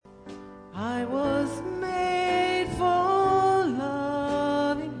I was made for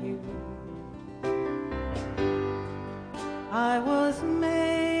loving you. I was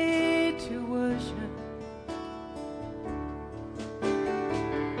made to worship.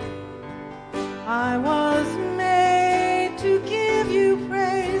 I was made to give you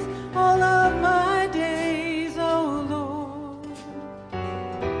praise all of my days, oh Lord.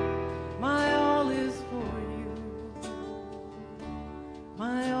 My all is for you.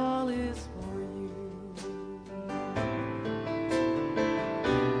 My all is for you.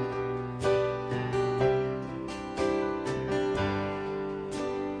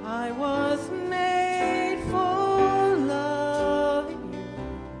 I was made for loving you.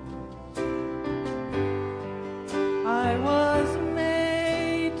 I was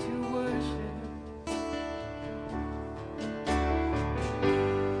made to worship.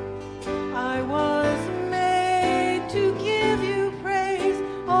 I was made to give you praise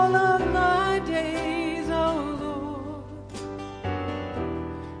all of my days, oh Lord.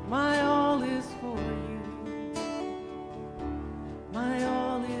 My all is for you. My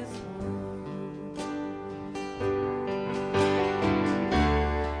all is for you.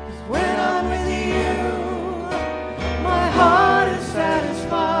 'Cause when I'm with you, my heart is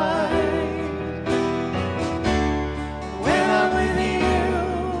satisfied. When I'm with you,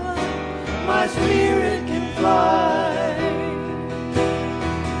 my spirit can fly.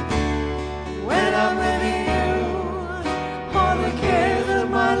 When I'm with you, all the cares of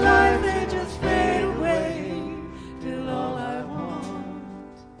my life, they just fade away. Till all I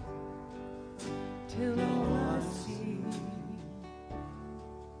want, till all I see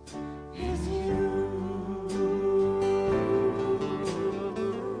is you.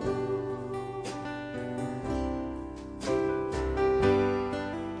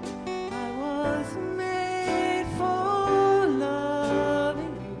 I was made for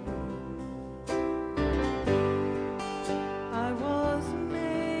loving you. I was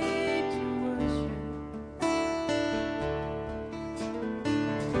made to worship.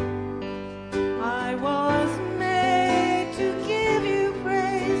 I was made to give you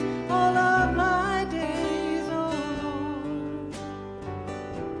praise all of my days, oh Lord.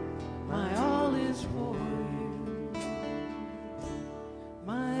 My all is for you.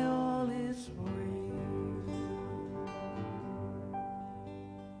 My all is for you.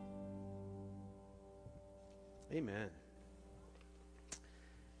 Amen.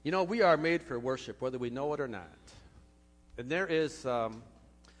 You know, we are made for worship, whether we know it or not. And there is a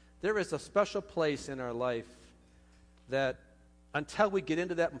special place in our life that until we get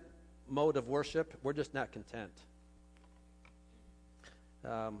into that mode of worship, we're just not content.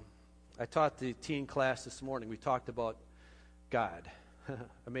 I taught the teen class this morning. We talked about God.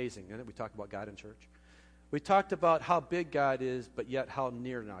 Amazing, isn't it? We talked about God in church. We talked about how big God is, but yet how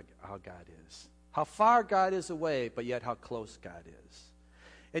near how God is. How far God is away, but yet how close God is.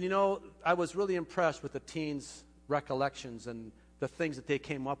 And you know, I was really impressed with the teens' recollections and the things that they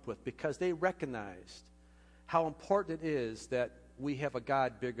came up with, because they recognized how important it is that we have a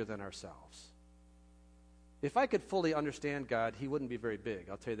God bigger than ourselves. If I could fully understand God, he wouldn't be very big.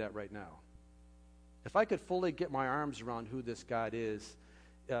 I'll tell you that right now. If I could fully get my arms around who this God is,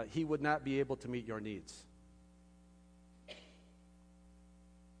 he would not be able to meet your needs.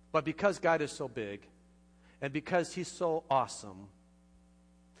 But because God is so big, and because he's so awesome,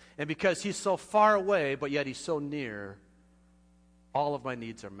 and because he's so far away, but yet he's so near, all of my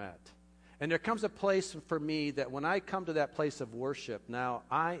needs are met. And there comes a place for me that when I come to that place of worship, now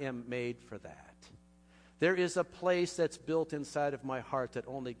I am made for that. There is a place that's built inside of my heart that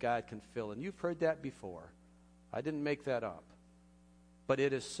only God can fill. And you've heard that before. I didn't make that up. But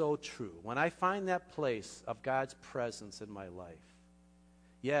it is so true. When I find that place of God's presence in my life,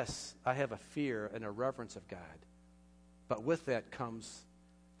 yes, I have a fear and a reverence of God. But with that comes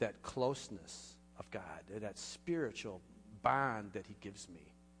that closeness of God, that spiritual bond that he gives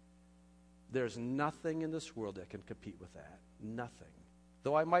me. There's nothing in this world that can compete with that. Nothing.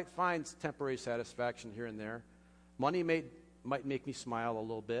 Though I might find temporary satisfaction here and there. Money might make me smile a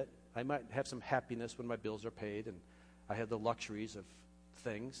little bit. I might have some happiness when my bills are paid and I have the luxuries of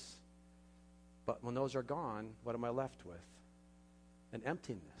things. But when those are gone, what am I left with? An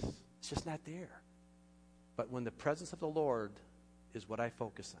emptiness. It's just not there. But when the presence of the Lord is what I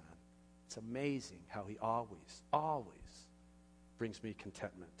focus on, it's amazing how he always brings me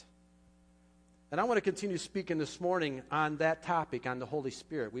contentment. And I want to continue speaking this morning on that topic, on the Holy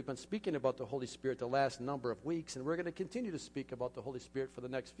Spirit. We've been speaking about the Holy Spirit the last number of weeks, and we're going to continue to speak about the Holy Spirit for the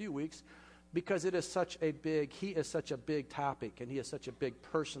next few weeks, because he is such a big topic, and he is such a big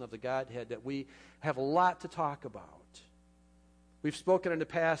person of the Godhead that we have a lot to talk about. We've spoken in the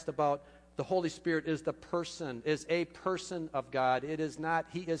past about the Holy Spirit is a person of God. He is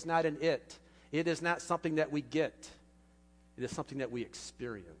not an it. It is not something that we get. It is something that we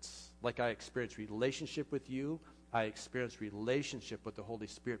experience. Like I experience relationship with you, I experience relationship with the Holy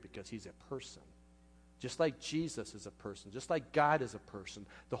Spirit because he's a person. Just like Jesus is a person, just like God is a person,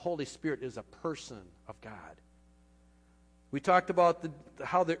 the Holy Spirit is a person of God. We talked about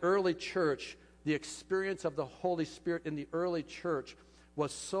how the early church, the experience of the Holy Spirit in the early church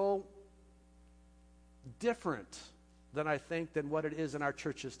was so different than what it is in our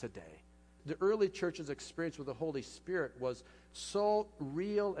churches today. The early church's experience with the Holy Spirit was so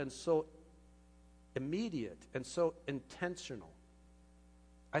real and so immediate and so intentional.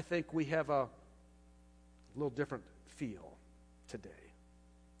 I think we have a little different feel today,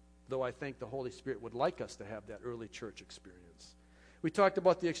 though I think the Holy Spirit would like us to have that early church experience. We talked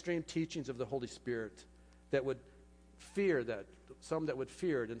about the extreme teachings of the Holy Spirit that would fear that, some that would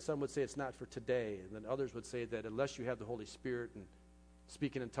fear it, and some would say it's not for today, and then others would say that unless you have the Holy Spirit and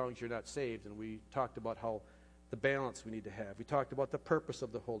speaking in tongues, you're not saved. And we talked about how the balance we need to have. We talked about the purpose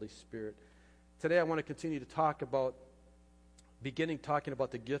of the Holy Spirit. Today I want to continue to talking about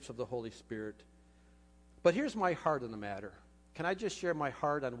the gifts of the Holy Spirit. But here's my heart on the matter. Can I just share my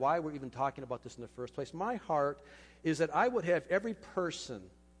heart on why we're even talking about this in the first place? My heart is that I would have every person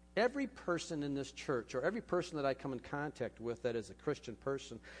in this church, or every person that I come in contact with that is a Christian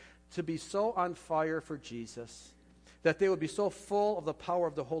person, to be so on fire for Jesus, that they would be so full of the power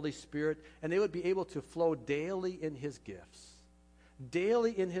of the Holy Spirit, and they would be able to flow daily in his gifts,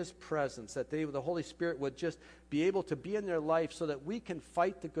 daily in his presence, that the Holy Spirit would just be able to be in their life so that we can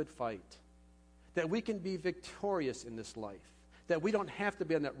fight the good fight, that we can be victorious in this life, that we don't have to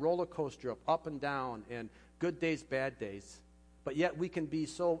be on that roller coaster of up and down and good days, bad days, but yet we can be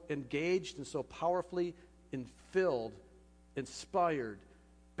so engaged and so powerfully filled, inspired,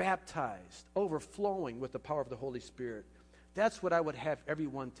 baptized, overflowing with the power of the Holy Spirit. That's what I would have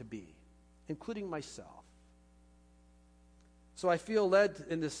everyone to be, including myself. So I feel led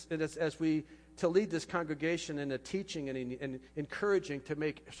to lead this congregation in a teaching and encouraging to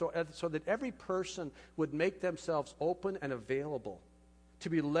make so that every person would make themselves open and available to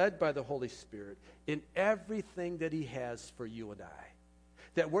be led by the Holy Spirit in everything that he has for you and I.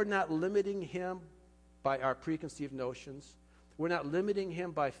 That we're not limiting him by our preconceived notions. We're not limiting him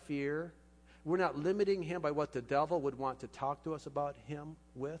by fear. We're not limiting him by what the devil would want to talk to us about him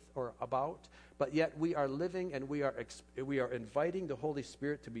with or about. But yet we are living and we are inviting the Holy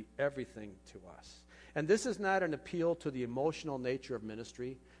Spirit to be everything to us. And this is not an appeal to the emotional nature of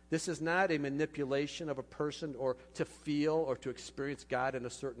ministry. This is not a manipulation of a person or to feel or to experience God in a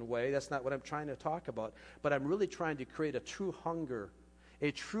certain way. That's not what I'm trying to talk about. But I'm really trying to create a true hunger,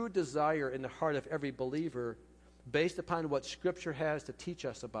 a true desire in the heart of every believer based upon what Scripture has to teach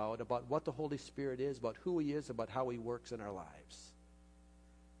us about what the Holy Spirit is, about who he is, about how he works in our lives.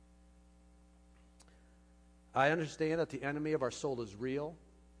 I understand that the enemy of our soul is real.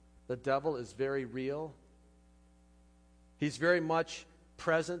 The devil is very real. He's very much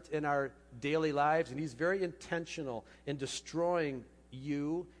present in our daily lives, and he's very intentional in destroying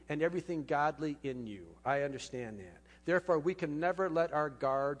you and everything godly in you. I understand that. Therefore, we can never let our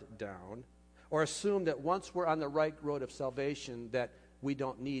guard down or assume that once we're on the right road of salvation that we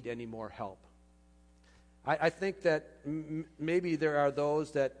don't need any more help. I think that maybe there are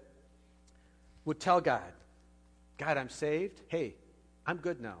those that would tell God, I'm saved. Hey, I'm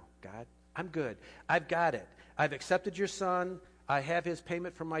good now, God. I'm good. I've got it. I've accepted your Son. I have his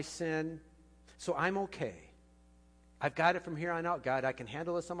payment for my sin, so I'm okay. I've got it from here on out, God. I can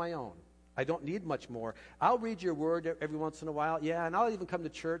handle this on my own. I don't need much more. I'll read your word every once in a while. Yeah, and I'll even come to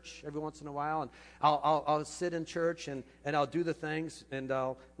church every once in a while, and I'll sit in church, and I'll do the things, and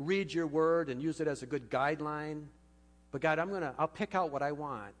I'll read your word and use it as a good guideline. But God, I'll pick out what I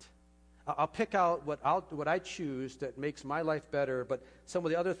want. I'll pick out what I choose that makes my life better, but some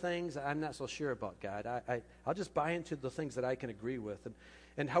of the other things I'm not so sure about, God. I'll just buy into the things that I can agree with.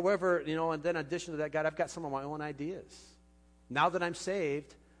 And however, and then in addition to that, God, I've got some of my own ideas. Now that I'm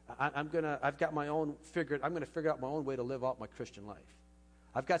saved, I've got my own I'm going to figure out my own way to live out my Christian life.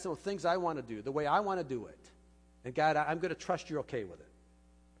 I've got some things I want to do, the way I want to do it. And God, I'm going to trust you're okay with it.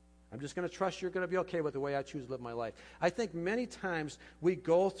 I'm just going to trust you're going to be okay with the way I choose to live my life. I think many times we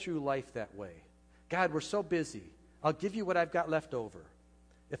go through life that way. God, we're so busy. I'll give you what I've got left over.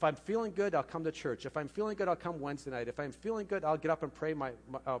 If I'm feeling good, I'll come to church. If I'm feeling good, I'll come Wednesday night. If I'm feeling good, I'll get up and pray.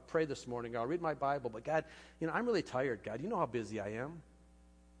 I'll pray this morning. I'll read my Bible. But God, I'm really tired, God. You know how busy I am.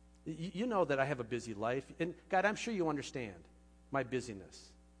 You know that I have a busy life. And God, I'm sure you understand my busyness.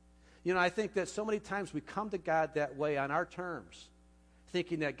 I think that so many times we come to God that way on our terms,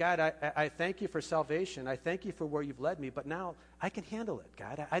 thinking that, God, I thank you for salvation. I thank you for where you've led me, but now I can handle it,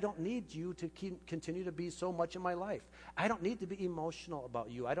 God. I don't need you to continue to be so much in my life. I don't need to be emotional about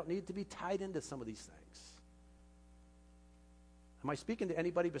you. I don't need to be tied into some of these things. Am I speaking to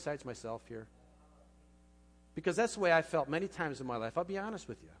anybody besides myself here? Because that's the way I felt many times in my life. I'll be honest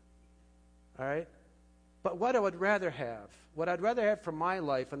with you. All right? But what I would rather have, what I'd rather have for my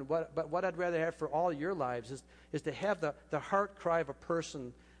life, but what I'd rather have for all your lives is to have the heart cry of a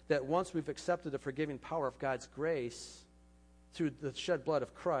person that once we've accepted the forgiving power of God's grace through the shed blood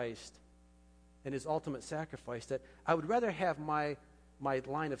of Christ and his ultimate sacrifice, that I would rather have my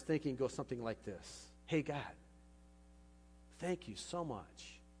line of thinking go something like this. Hey, God, thank you so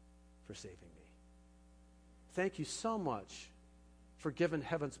much for saving me. Thank you so much for giving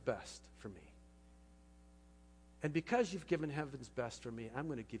heaven's best for me. And because you've given heaven's best for me, I'm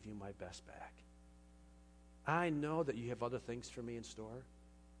going to give you my best back. I know that you have other things for me in store,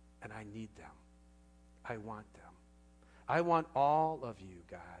 and I need them. I want them. I want all of you,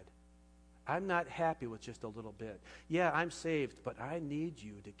 God. I'm not happy with just a little bit. Yeah, I'm saved, but I need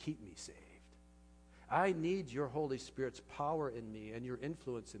you to keep me saved. I need your Holy Spirit's power in me and your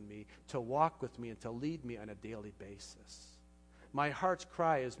influence in me to walk with me and to lead me on a daily basis. My heart's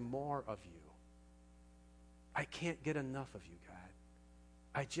cry is more of you. I can't get enough of you, God.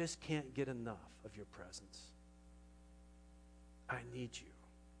 I just can't get enough of your presence. I need you.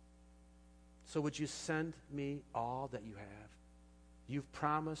 So would you send me all that you have? You've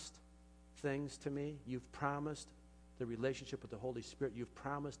promised things to me. You've promised the relationship with the Holy Spirit. You've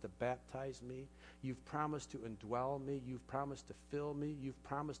promised to baptize me. You've promised to indwell me. You've promised to fill me. You've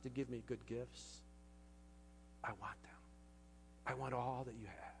promised to give me good gifts. I want them. I want all that you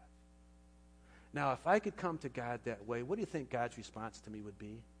have. Now, if I could come to God that way, what do you think God's response to me would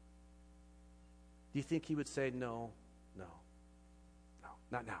be? Do you think he would say, no,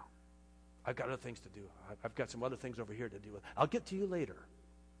 not now. I've got other things to do. I've got some other things over here to deal with. I'll get to you later.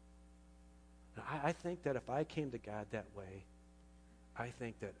 Now, I think that if I came to God that way, I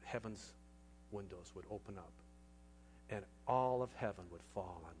think that heaven's windows would open up and all of heaven would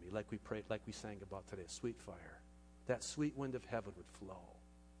fall on me, like we prayed, like we sang about today, sweet fire. That sweet wind of heaven would flow.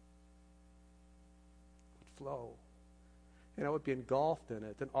 And I would be engulfed in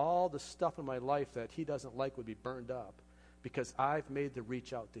it. And all the stuff in my life that he doesn't like would be burned up because I've made the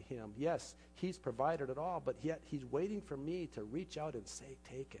reach out to him. Yes, he's provided it all, but yet he's waiting for me to reach out and say,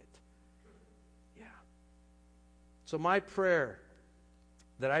 take it. Yeah. So my prayer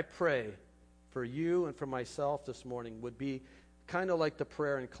that I pray for you and for myself this morning would be kind of like the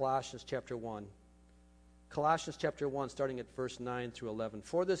prayer in Colossians chapter 1. Colossians chapter 1, starting at verse 9 through 11.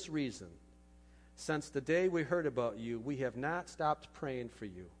 For this reason, since the day we heard about you, we have not stopped praying for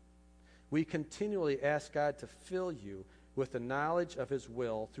you. We continually ask God to fill you with the knowledge of his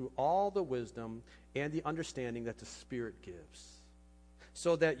will through all the wisdom and the understanding that the Spirit gives,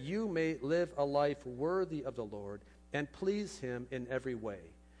 so that you may live a life worthy of the Lord and please him in every way,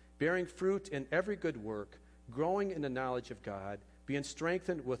 bearing fruit in every good work, growing in the knowledge of God, being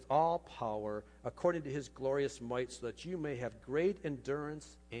strengthened with all power according to his glorious might, so that you may have great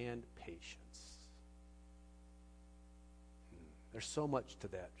endurance and patience. There's so much to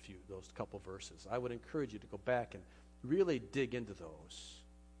those couple verses. I would encourage you to go back and really dig into those.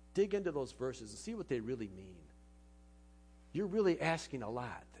 Dig into those verses and see what they really mean. You're really asking a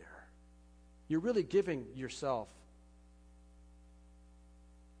lot there. You're really giving yourself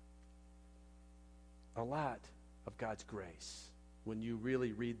a lot of God's grace when you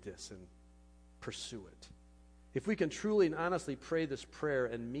really read this and pursue it. If we can truly and honestly pray this prayer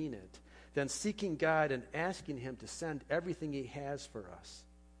and mean it, then seeking God and asking him to send everything he has for us.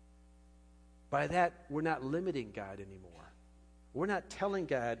 By that, we're not limiting God anymore. We're not telling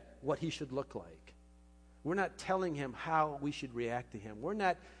God what he should look like. We're not telling him how we should react to him. We're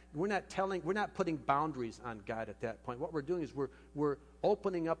not putting boundaries on God at that point. What we're doing is we're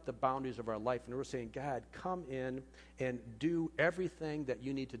opening up the boundaries of our life, and we're saying, God, come in and do everything that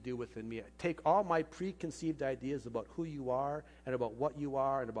you need to do within me. Take all my preconceived ideas about who you are and about what you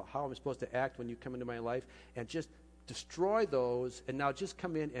are and about how I'm supposed to act when you come into my life, and just destroy those, and now just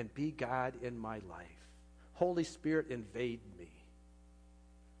come in and be God in my life. Holy Spirit, invade me.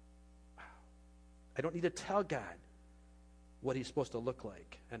 I don't need to tell God what he's supposed to look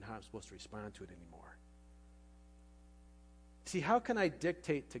like and how I'm supposed to respond to it anymore. See, how can I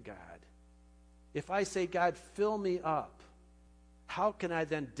dictate to God? If I say, God, fill me up, how can I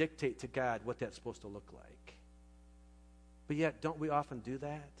then dictate to God what that's supposed to look like? But yet, don't we often do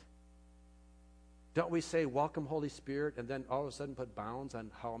that? Don't we say, welcome, Holy Spirit, and then all of a sudden put bounds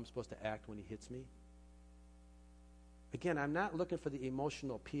on how I'm supposed to act when he hits me? Again, I'm not looking for the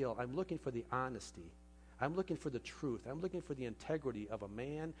emotional appeal. I'm looking for the honesty. I'm looking for the truth. I'm looking for the integrity of a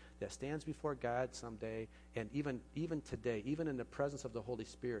man that stands before God someday, and even today, even in the presence of the Holy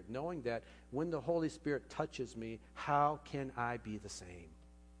Spirit, knowing that when the Holy Spirit touches me, how can I be the same?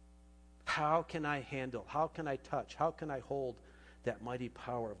 How can I handle? How can I touch? How can I hold that mighty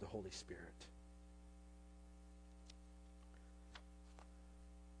power of the Holy Spirit?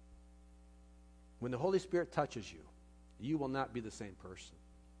 When the Holy Spirit touches you, you will not be the same person.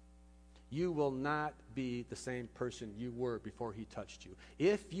 You will not be the same person you were before he touched you.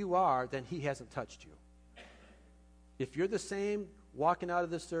 If you are, then he hasn't touched you. If you're the same walking out of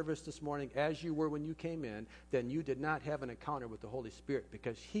this service this morning as you were when you came in, then you did not have an encounter with the Holy Spirit,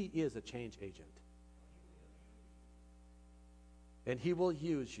 because he is a change agent. And he will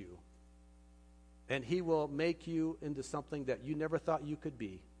use you. And he will make you into something that you never thought you could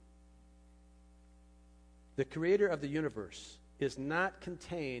be. The creator of the universe is not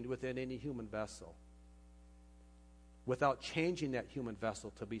contained within any human vessel without changing that human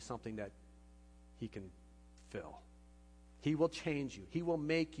vessel to be something that he can fill. He will change you. He will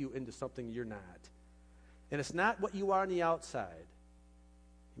make you into something you're not. And it's not what you are on the outside.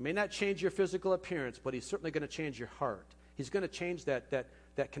 He may not change your physical appearance, but he's certainly going to change your heart. He's going to change that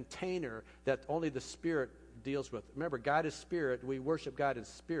container that only the Spirit deals with. Remember, God is spirit. We worship God in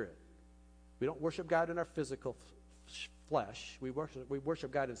spirit. We don't worship God in our physical flesh. We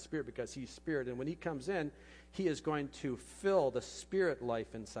worship God in spirit because he's spirit. And when he comes in, he is going to fill the spirit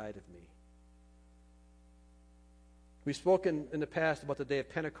life inside of me. We've spoken in the past about the day of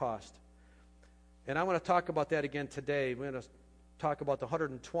Pentecost. And I want to talk about that again today. We're going to talk about the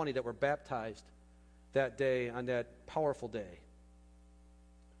 120 that were baptized that day, on that powerful day.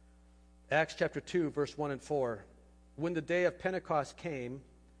 Acts chapter 2, verse 1 and 4. When the day of Pentecost came,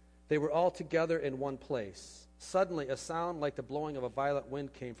 they were all together in one place. Suddenly, a sound like the blowing of a violent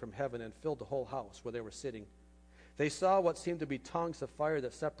wind came from heaven and filled the whole house where they were sitting. They saw what seemed to be tongues of fire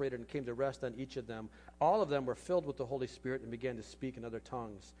that separated and came to rest on each of them. All of them were filled with the Holy Spirit and began to speak in other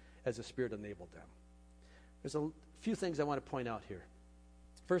tongues as the Spirit enabled them. There's a few things I want to point out here.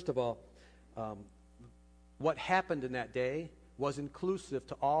 First of all, what happened in that day was inclusive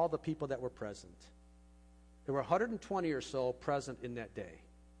to all the people that were present. There were 120 or so present in that day.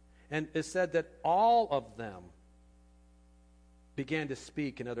 And it said that all of them began to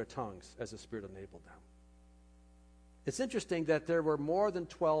speak in other tongues as the Spirit enabled them. It's interesting that there were more than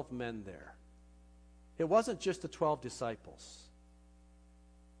 12 men there. It wasn't just the 12 disciples.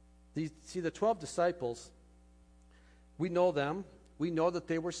 The 12 disciples, we know them. We know that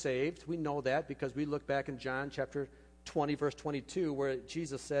they were saved. We know that because we look back in John chapter 20, verse 22, where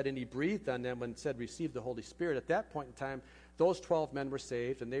Jesus said, and he breathed on them and said, receive the Holy Spirit. At that point in time, those 12 men were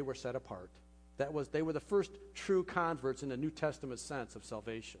saved and they were set apart. They were the first true converts in the New Testament sense of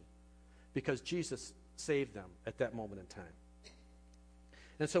salvation, because Jesus saved them at that moment in time.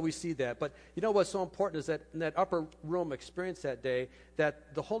 And so we see that. But you know what's so important is that in that upper room experience that day,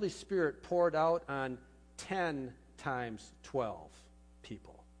 that the Holy Spirit poured out on 10 times 12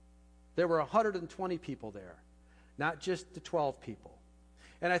 people. There were 120 people there, not just the 12 people.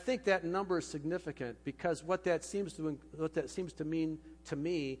 And I think that number is significant because what that seems to mean to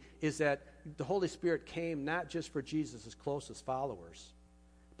me is that the Holy Spirit came not just for Jesus' closest followers,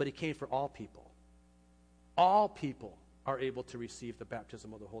 but he came for all people. All people are able to receive the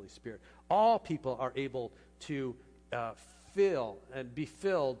baptism of the Holy Spirit. All people are able to fill and be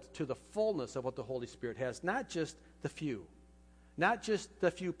filled to the fullness of what the Holy Spirit has, not just the few. Not just the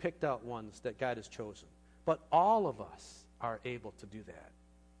few picked out ones that God has chosen, but all of us are able to do that.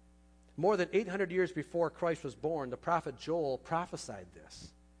 More than 800 years before Christ was born, the prophet Joel prophesied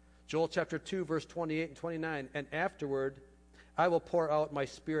this. Joel chapter 2, verse 28 and 29, and afterward I will pour out my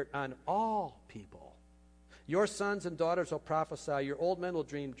Spirit on all people. Your sons and daughters will prophesy, your old men will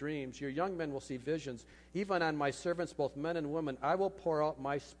dream dreams, your young men will see visions. Even on my servants, both men and women, I will pour out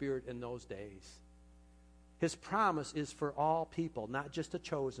my Spirit in those days. His promise is for all people, not just a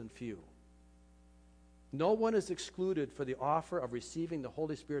chosen few. No one is excluded for the offer of receiving the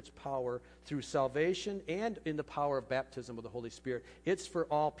Holy Spirit's power through salvation and in the power of baptism of the Holy Spirit. It's for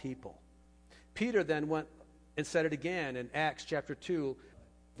all people. Peter then went and said it again in Acts chapter 2,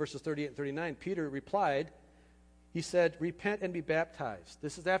 verses 38 and 39. Peter replied, he said, repent and be baptized.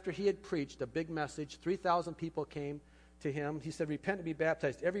 This is after he had preached a big message. 3,000 people came to him. He said, repent and be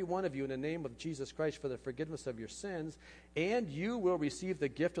baptized, every one of you, in the name of Jesus Christ for the forgiveness of your sins, and you will receive the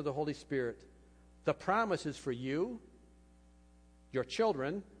gift of the Holy Spirit. The promise is for you, your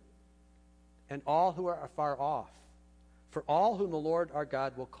children, and all who are far off, for all whom the Lord our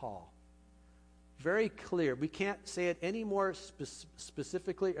God will call. very clear. We can't say it any more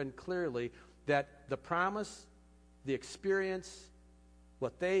specifically and clearly that the promise, the experience,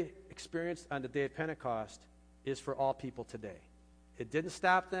 what they experienced on the day of Pentecost is for all people today. It didn't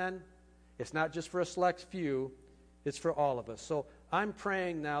stop then. It's not just for a select few. It's for all of us. So I'm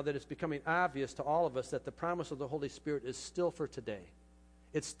praying now that it's becoming obvious to all of us that the promise of the Holy Spirit is still for today.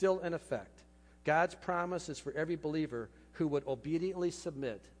 It's still in effect. God's promise is for every believer who would obediently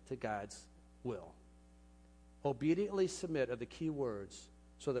submit to God's will. Obediently submit are the key words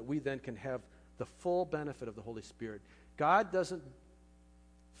so that we then can have the full benefit of the Holy Spirit. God doesn't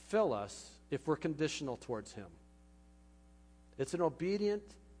fill us if we're conditional towards Him. It's an obedient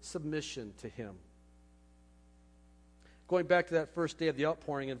submission to Him. Going back to that first day of the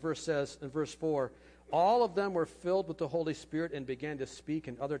outpouring, in verse 4, all of them were filled with the Holy Spirit and began to speak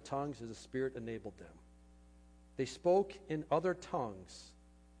in other tongues as the Spirit enabled them. They spoke in other tongues.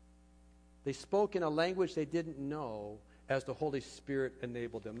 They spoke in a language they didn't know as the Holy Spirit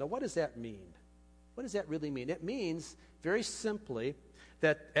enabled them. Now, what does that mean? What does that really mean? It means, very simply,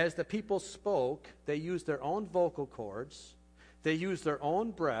 that as the people spoke, they used their own vocal cords. They used their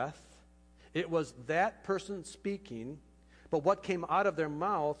own breath. It was that person speaking, but what came out of their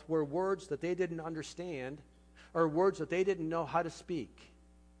mouth were words that they didn't understand or words that they didn't know how to speak.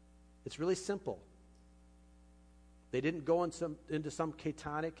 It's really simple. They didn't go into some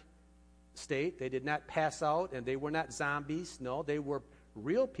catatonic state. They did not pass out, and they were not zombies. No, they were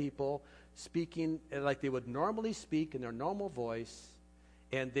real people speaking like they would normally speak in their normal voice,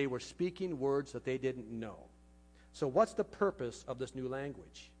 and they were speaking words that they didn't know. So what's the purpose of this new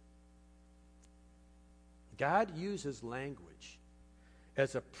language? God uses language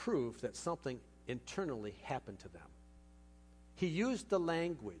as a proof that something internally happened to them. He used the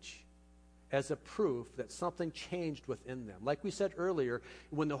language as a proof that something changed within them. Like we said earlier,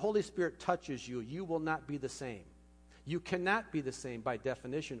 when the Holy Spirit touches you, you will not be the same. You cannot be the same by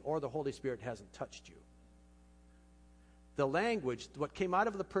definition, or the Holy Spirit hasn't touched you. The language, what came out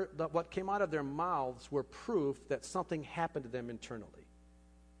of their mouths were proof that something happened to them internally.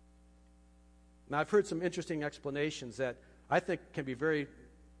 Now, I've heard some interesting explanations that I think can be very,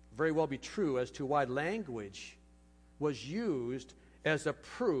 very well be true as to why language was used as a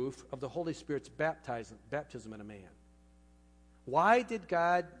proof of the Holy Spirit's baptism in a man. Why did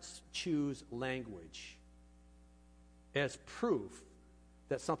God choose language as proof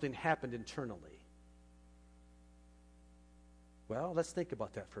that something happened internally? Well, let's think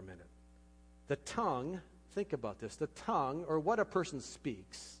about that for a minute. The tongue, think about this, the tongue, or what a person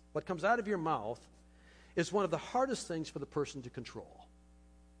speaks, what comes out of your mouth, is one of the hardest things for the person to control.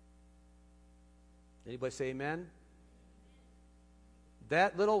 Anybody say amen?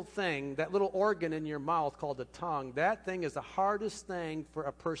 That little thing, that little organ in your mouth called the tongue, that thing is the hardest thing for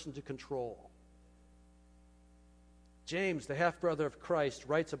a person to control. James, the half-brother of Christ,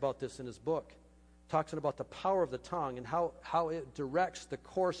 writes about this in his book, talks about the power of the tongue and how it directs the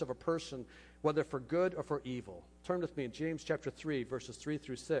course of a person, whether for good or for evil. Turn with me in James chapter 3, verses 3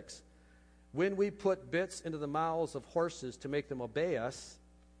 through 6. When we put bits into the mouths of horses to make them obey us,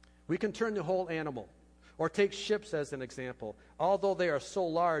 we can turn the whole animal. Or take ships as an example. Although they are so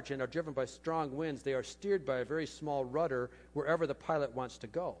large and are driven by strong winds, they are steered by a very small rudder wherever the pilot wants to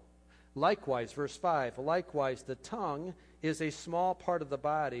go. Likewise, verse 5, likewise the tongue is a small part of the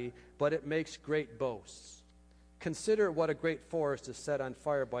body, but it makes great boasts. Consider what a great forest is set on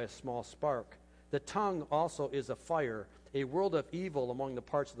fire by a small spark. The tongue also is a fire, a world of evil among the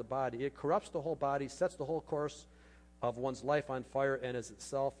parts of the body. It corrupts the whole body, sets the whole course of one's life on fire, and is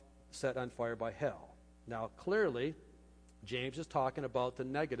itself set on fire by hell. Now, clearly, James is talking about the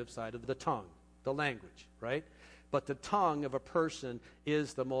negative side of the tongue, the language, right? But the tongue of a person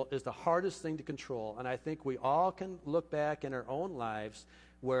is the hardest thing to control, and I think we all can look back in our own lives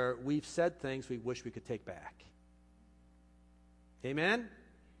where we've said things we wish we could take back. Amen?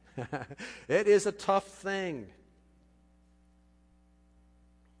 It is a tough thing.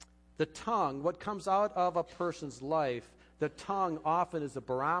 The tongue, what comes out of a person's life, the tongue often is a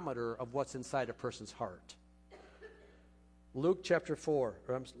barometer of what's inside a person's heart. Luke chapter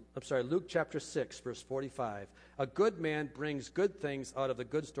 6, verse 45. A good man brings good things out of the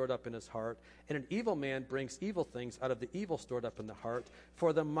good stored up in his heart, and an evil man brings evil things out of the evil stored up in the heart.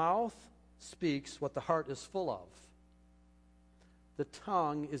 For the mouth speaks what the heart is full of. The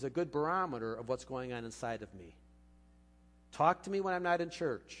tongue is a good barometer of what's going on inside of me. Talk to me when I'm not in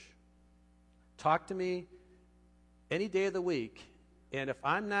church. Talk to me any day of the week, and if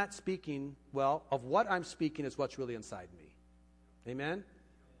I'm not speaking well, of what I'm speaking is what's really inside me. Amen?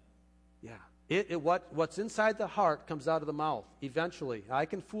 Yeah. What's inside the heart comes out of the mouth eventually. I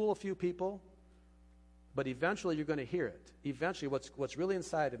can fool a few people, but eventually you're going to hear it. Eventually, what's really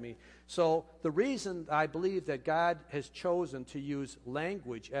inside of me. So the reason I believe that God has chosen to use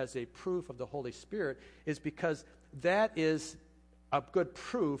language as a proof of the Holy Spirit is because that is a good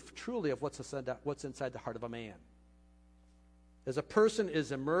proof, truly, of what's inside the heart of a man. As a person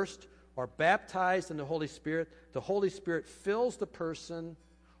is immersed or baptized in the Holy Spirit fills the person,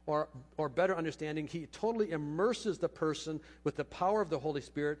 or better understanding, he totally immerses the person with the power of the Holy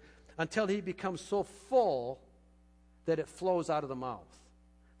Spirit until he becomes so full that it flows out of the mouth,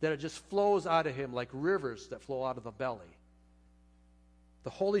 that it just flows out of him like rivers that flow out of the belly. The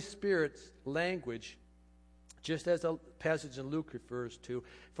Holy Spirit's language, just as the passage in Luke refers to,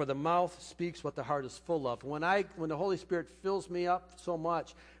 for the mouth speaks what the heart is full of. When the Holy Spirit fills me up so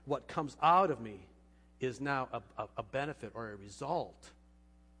much, what comes out of me is now a benefit or a result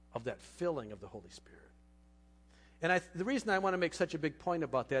of that filling of the Holy Spirit. And the reason I want to make such a big point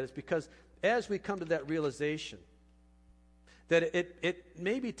about that is because as we come to that realization, that it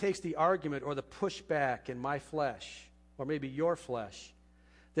maybe takes the argument or the pushback in my flesh, or maybe your flesh,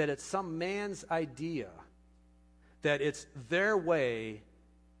 that it's some man's idea, that it's their way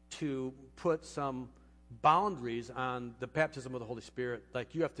to put some boundaries on the baptism of the Holy Spirit,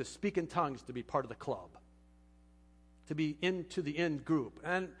 like you have to speak in tongues to be part of the club, to be into the in group.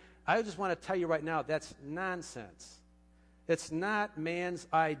 And I just want to tell you right now, that's nonsense. It's not man's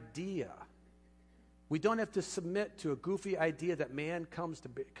idea. We don't have to submit to a goofy idea that man comes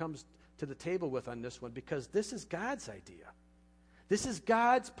to the table with on this one, because this is God's idea. This is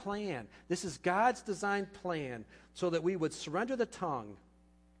God's plan. This is God's designed plan so that we would surrender the tongue,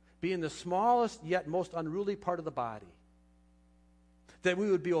 being the smallest yet most unruly part of the body, that we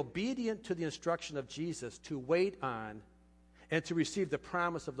would be obedient to the instruction of Jesus to wait on and to receive the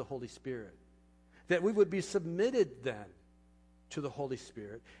promise of the Holy Spirit, that we would be submitted then to the Holy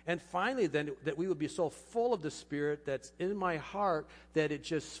Spirit, and finally then that we would be so full of the Spirit that's in my heart that it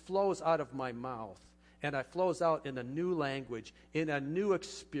just flows out of my mouth, and it flows out in a new language, in a new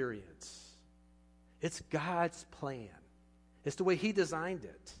experience. It's God's plan. It's the way He designed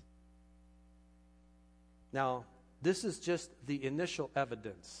it. Now, this is just the initial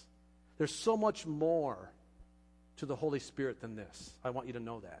evidence. There's so much more to the Holy Spirit than this. I want you to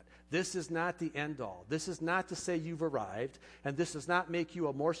know that. This is not the end all. This is not to say you've arrived, and this does not make you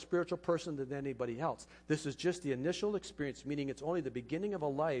a more spiritual person than anybody else. This is just the initial experience, meaning it's only the beginning of a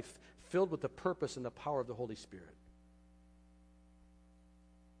life filled with the purpose and the power of the Holy Spirit.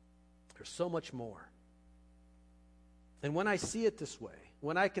 There's so much more. And when I see it this way,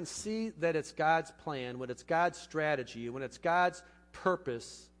 when I can see that it's God's plan, when it's God's strategy, when it's God's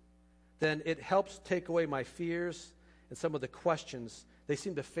purpose, then it helps take away my fears and some of the questions. They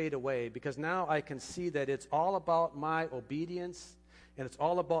seem to fade away, because now I can see that it's all about my obedience and it's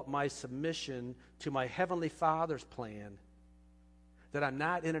all about my submission to my Heavenly Father's plan, that I'm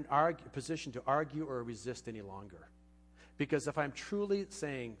not in an position to argue or resist any longer. Because if I'm truly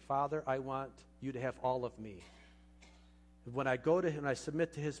saying, Father, I want you to have all of me, when I go to Him and I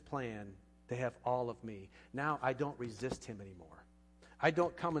submit to His plan to have all of me, now I don't resist Him anymore. I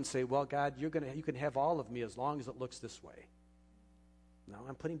don't come and say, well, God, you can have all of me as long as it looks this way. Now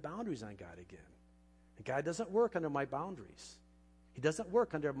I'm putting boundaries on God again. And God doesn't work under my boundaries. He doesn't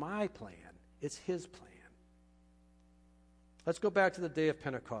work under my plan. It's His plan. Let's go back to the day of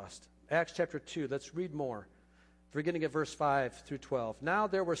Pentecost. Acts chapter 2. Let's read more. Beginning at verse 5 through 12. Now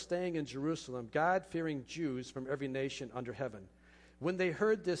there were staying in Jerusalem God-fearing Jews from every nation under heaven. When they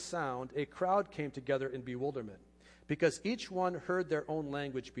heard this sound, a crowd came together in bewilderment, because each one heard their own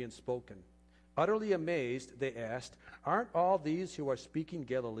language being spoken. Utterly amazed, they asked, aren't all these who are speaking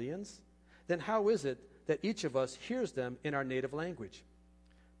Galileans? Then how is it that each of us hears them in our native language?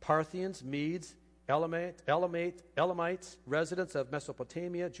 Parthians, Medes, Elamites, residents of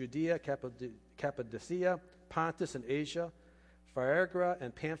Mesopotamia, Judea, Cappadocia, Pontus and Asia, Phrygia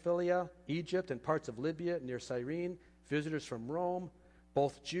and Pamphylia, Egypt and parts of Libya near Cyrene, visitors from Rome,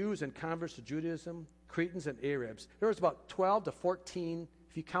 both Jews and converts to Judaism, Cretans and Arabs. There was about 12 to 14,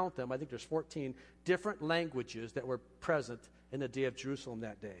 if you count them, I think there's 14 different languages that were present in the day of Jerusalem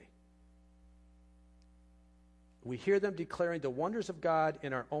that day. We hear them declaring the wonders of God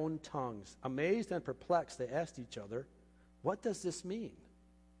in our own tongues. Amazed and perplexed, they asked each other, what does this mean?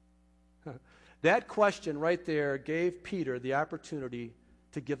 That question right there gave Peter the opportunity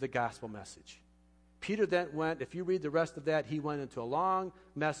to give the gospel message. Peter then went, if you read the rest of that, he went into a long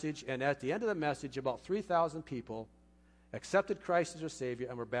message, and at the end of the message, about 3,000 people accepted Christ as their Savior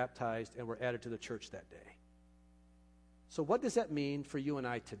and were baptized and were added to the church that day. So what does that mean for you and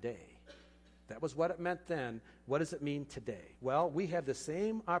I today? That was what it meant then. What does it mean today? Well, we have the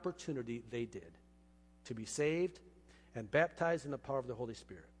same opportunity they did. to be saved and baptized in the power of the Holy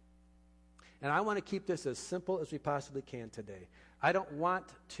Spirit. And I want to keep this as simple as we possibly can today. I don't want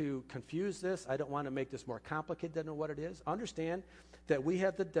to confuse this. I don't want to make this more complicated than what it is. Understand that we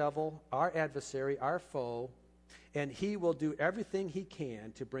have the devil, our adversary, our foe, and he will do everything he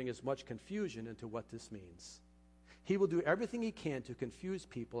can to bring as much confusion into what this means. He will do everything he can to confuse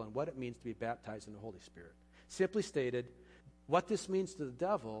people on what it means to be baptized in the Holy Spirit. Simply stated, what this means to the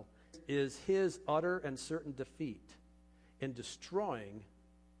devil is his utter and certain defeat in destroying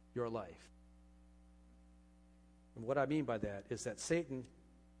your life. And what I mean by that is that Satan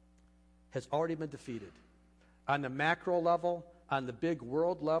has already been defeated. On the macro level, on the big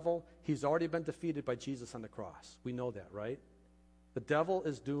world level, he's already been defeated by Jesus on the cross. We know that, right? The devil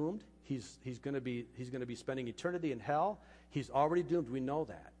is doomed. He's going to be spending eternity in hell. He's already doomed. We know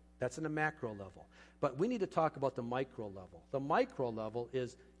that. That's in the macro level. But we need to talk about the micro level. The micro level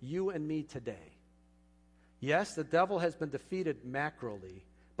is you and me today. Yes, the devil has been defeated macroly,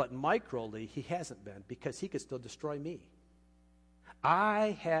 but microly he hasn't been, because he could still destroy me.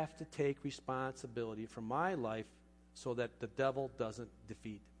 I have to take responsibility for my life so that the devil doesn't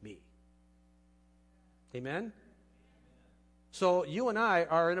defeat me. Amen? So you and I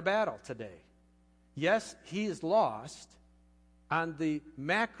are in a battle today. Yes, he is lost. On the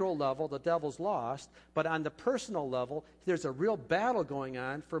macro level, the devil's lost. But on the personal level, there's a real battle going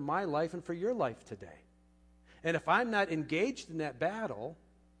on for my life and for your life today. And if I'm not engaged in that battle,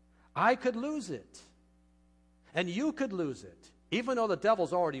 I could lose it. And you could lose it. Even though the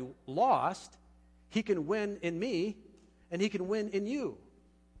devil's already lost, he can win in me, and he can win in you.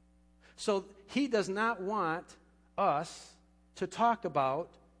 So he does not want us to talk about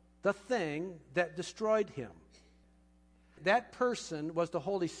the thing that destroyed him. That person was the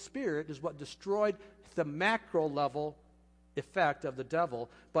Holy Spirit, is what destroyed the macro level effect of the devil.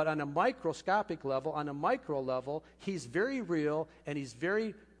 But on a microscopic level, on a micro level, he's very real, and he's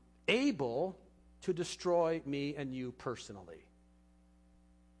very able to destroy me and you personally.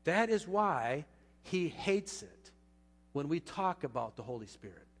 That is why he hates it when we talk about the Holy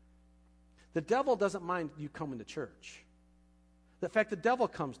Spirit. The devil doesn't mind you coming to church. In fact, the devil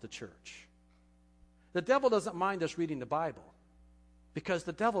comes to church. The devil doesn't mind us reading the Bible, because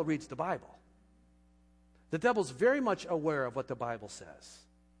the devil reads the Bible. The devil's very much aware of what the Bible says.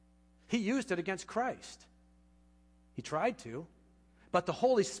 He used it against Christ. He tried to. But the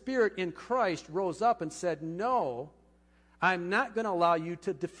Holy Spirit in Christ rose up and said, no, I'm not going to allow you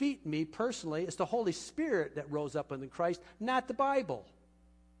to defeat me personally. It's the Holy Spirit that rose up in Christ, not the Bible.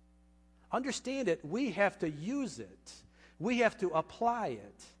 Understand it. We have to use it. We have to apply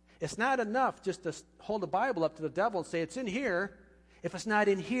it. It's not enough just to hold the Bible up to the devil and say, it's in here, if it's not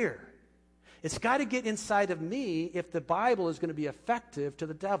in here. It's got to get inside of me if the Bible is going to be effective to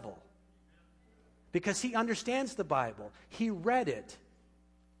the devil. Because he understands the Bible. He read it.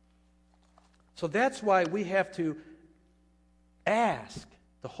 So that's why we have to ask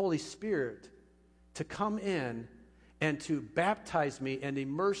the Holy Spirit to come in and to baptize me and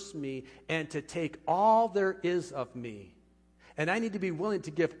immerse me and to take all there is of me. And I need to be willing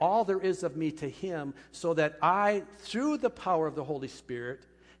to give all there is of me to him, so that I, through the power of the Holy Spirit,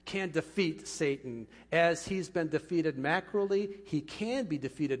 can defeat Satan. As he's been defeated macroly, he can be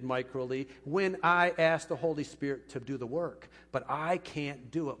defeated microly when I ask the Holy Spirit to do the work. But I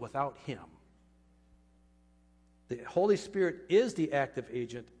can't do it without him. The Holy Spirit is the active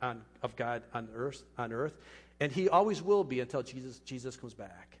agent of God on earth, and he always will be until Jesus comes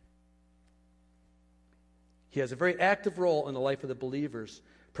back. He has a very active role in the life of the believers,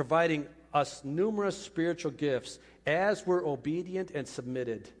 providing us numerous spiritual gifts as we're obedient and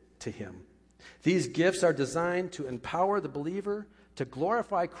submitted to him. These gifts are designed to empower the believer to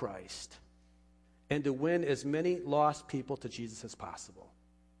glorify Christ and to win as many lost people to Jesus as possible.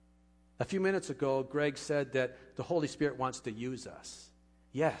 A few minutes ago, Greg said that the Holy Spirit wants to use us.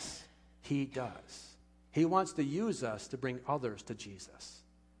 Yes, he does. He wants to use us to bring others to Jesus.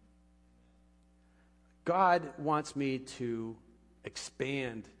 God wants me to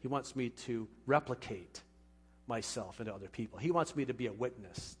expand. He wants me to replicate myself into other people. He wants me to be a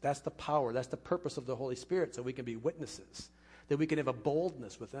witness. That's the power. That's the purpose of the Holy Spirit, so we can be witnesses, that we can have a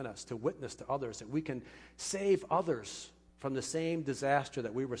boldness within us to witness to others, that we can save others from the same disaster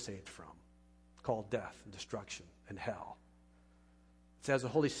that we were saved from, called death and destruction and hell. It's as the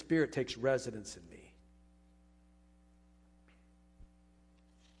Holy Spirit takes residence in me.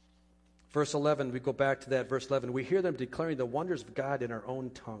 Verse 11, we go back to that, verse 11. We hear them declaring the wonders of God in our own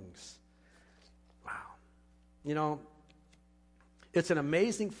tongues. Wow. You know, it's an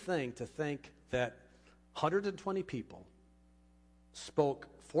amazing thing to think that 120 people spoke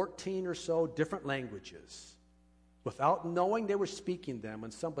 14 or so different languages without knowing they were speaking them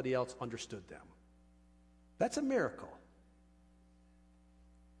and somebody else understood them. That's a miracle.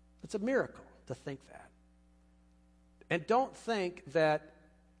 It's a miracle to think that. And don't think that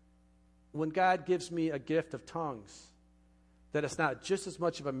when God gives me a gift of tongues, that it's not just as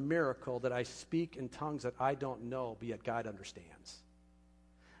much of a miracle that I speak in tongues that I don't know, but yet God understands.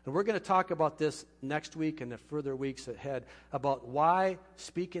 And we're going to talk about this next week and the further weeks ahead about why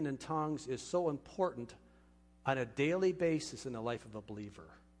speaking in tongues is so important on a daily basis in the life of a believer.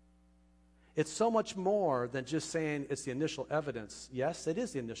 It's so much more than just saying it's the initial evidence. Yes, it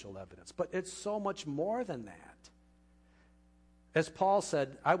is the initial evidence, but it's so much more than that. As Paul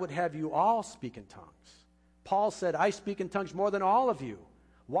said, I would have you all speak in tongues. Paul said, I speak in tongues more than all of you.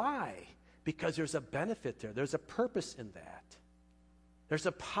 Why? Because there's a benefit there. There's a purpose in that. There's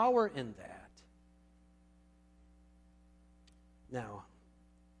a power in that. Now,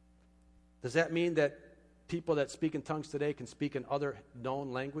 does that mean that people that speak in tongues today can speak in other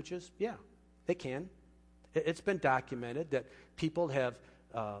known languages? Yeah, they can. It's been documented that people have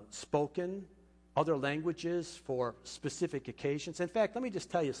spoken other languages for specific occasions. In fact, let me just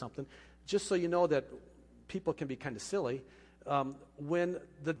tell you something, just so you know that people can be kind of silly. When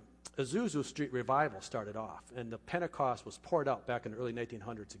the Azusa Street revival started off and the Pentecost was poured out back in the early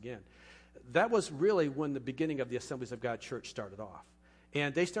 1900s again, that was really when the beginning of the Assemblies of God Church started off.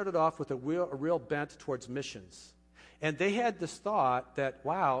 And they started off with a real bent towards missions. And they had this thought that,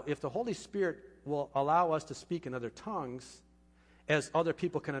 wow, if the Holy Spirit will allow us to speak in other tongues as other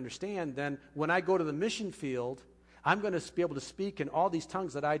people can understand, then when I go to the mission field, I'm going to be able to speak in all these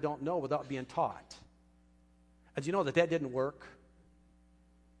tongues that I don't know without being taught. And you know that didn't work?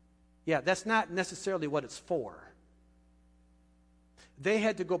 Yeah, that's not necessarily what it's for. They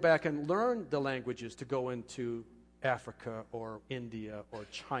had to go back and learn the languages to go into Africa or India or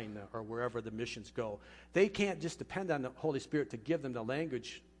China or wherever the missions go. They can't just depend on the Holy Spirit to give them the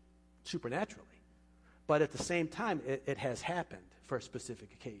language supernaturally. But at the same time, it has happened for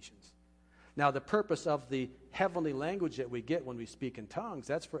specific occasions. Now, the purpose of the heavenly language that we get when we speak in tongues,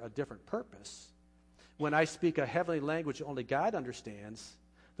 that's for a different purpose. When I speak a heavenly language only God understands,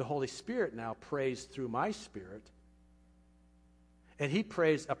 the Holy Spirit now prays through my spirit, and he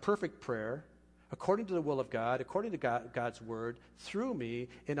prays a perfect prayer according to the will of God, according to God's word, through me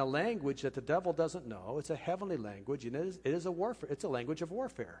in a language that the devil doesn't know. It's a heavenly language, and it is a warfare. It's a language of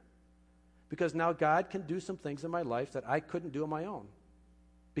warfare. Because now God can do some things in my life that I couldn't do on my own.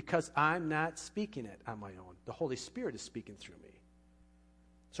 Because I'm not speaking it on my own. The Holy Spirit is speaking through me.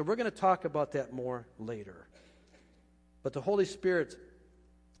 So we're going to talk about that more later. But the Holy Spirit's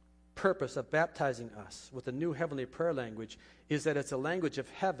purpose of baptizing us with a new heavenly prayer language is that it's a language of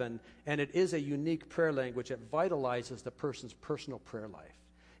heaven, and it is a unique prayer language that vitalizes the person's personal prayer life.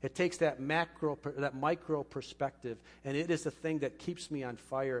 It takes that micro perspective, and it is the thing that keeps me on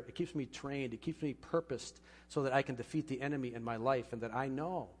fire. It keeps me trained. It keeps me purposed so that I can defeat the enemy in my life, and that I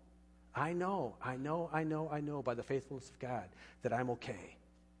know by the faithfulness of God that I'm okay.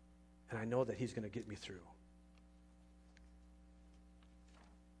 And I know that he's going to get me through.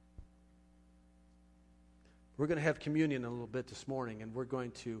 We're going to have communion in a little bit this morning, and we're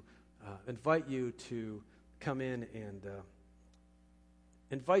going to invite you to come in and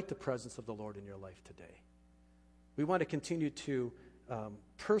invite the presence of the Lord in your life today. We want to continue to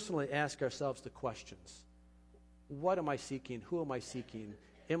personally ask ourselves the questions. What am I seeking? Who am I seeking?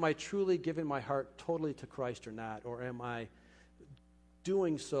 Am I truly giving my heart totally to Christ or not? Or am I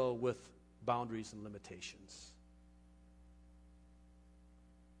doing so with boundaries and limitations?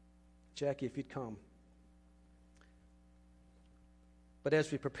 Jackie, if you'd come. But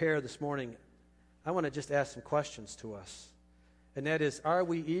as we prepare this morning, I want to just ask some questions to us. And that is, are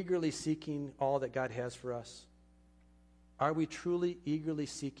we eagerly seeking all that God has for us? Are we truly eagerly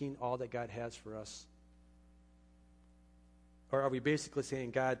seeking all that God has for us? Or are we basically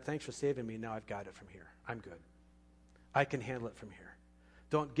saying, God, thanks for saving me. Now I've got it from here. I'm good. I can handle it from here.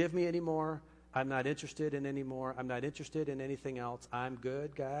 Don't give me any more. I'm not interested in any more. I'm not interested in anything else. I'm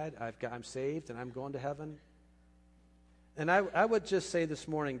good, God. I'm saved, and I'm going to heaven. And I would just say this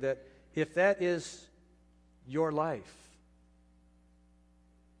morning that if that is your life,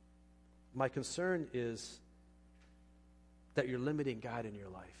 my concern is that you're limiting God in your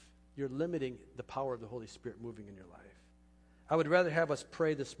life. You're limiting the power of the Holy Spirit moving in your life. I would rather have us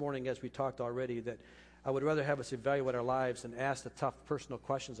pray this morning, as we talked already, that I would rather have us evaluate our lives and ask the tough personal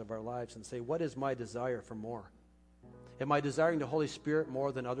questions of our lives and say, what is my desire for more? Am I desiring the Holy Spirit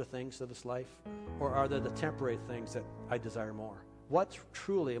more than other things of this life? Or are there the temporary things that I desire more? What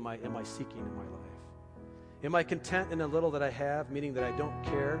truly am I seeking in my life? Am I content in the little that I have, meaning that I don't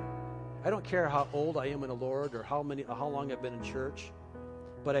care? I don't care how old I am in the Lord or how long I've been in church,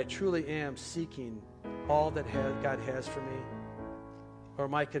 but I truly am seeking all that God has for me? Or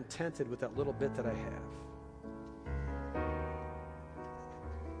am I contented with that little bit that I have?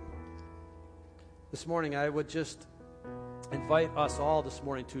 This morning, I would just invite us all this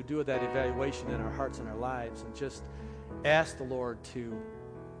morning to do that evaluation in our hearts and our lives and just ask the Lord to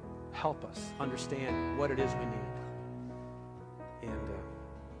help us understand what it is we need.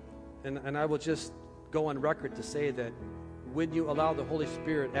 And I will just go on record to say that when you allow the Holy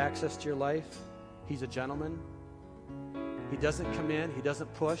Spirit access to your life, He's a gentleman. He doesn't come in, He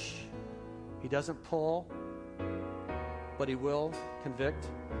doesn't push, He doesn't pull, but He will convict.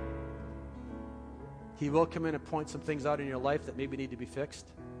 He will come in and point some things out in your life that maybe need to be fixed,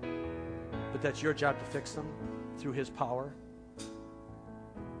 but that's your job to fix them through His power.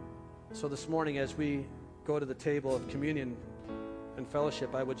 So this morning, as we go to the table of communion and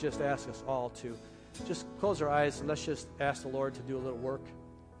fellowship, I would just ask us all to just close our eyes and let's just ask the Lord to do a little work.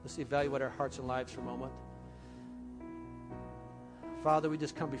 Let's evaluate our hearts and lives for a moment. Father, we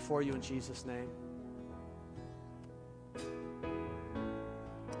just come before you in Jesus' name.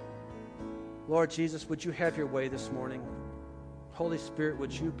 Lord Jesus, would you have your way this morning? Holy Spirit,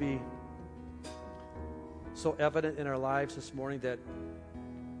 would you be so evident in our lives this morning that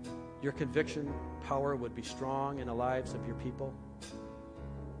your conviction power would be strong in the lives of your people?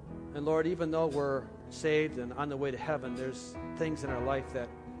 And Lord, even though we're saved and on the way to heaven, there's things in our life that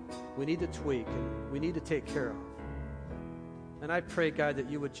we need to tweak and we need to take care of. And I pray, God, that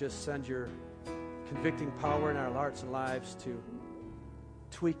you would just send your convicting power in our hearts and lives to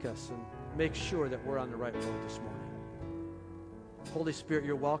tweak us and make sure that we're on the right road this morning. Holy Spirit,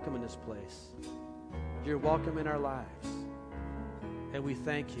 you're welcome in this place. You're welcome in our lives. And we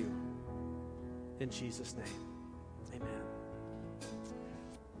thank you in Jesus' name.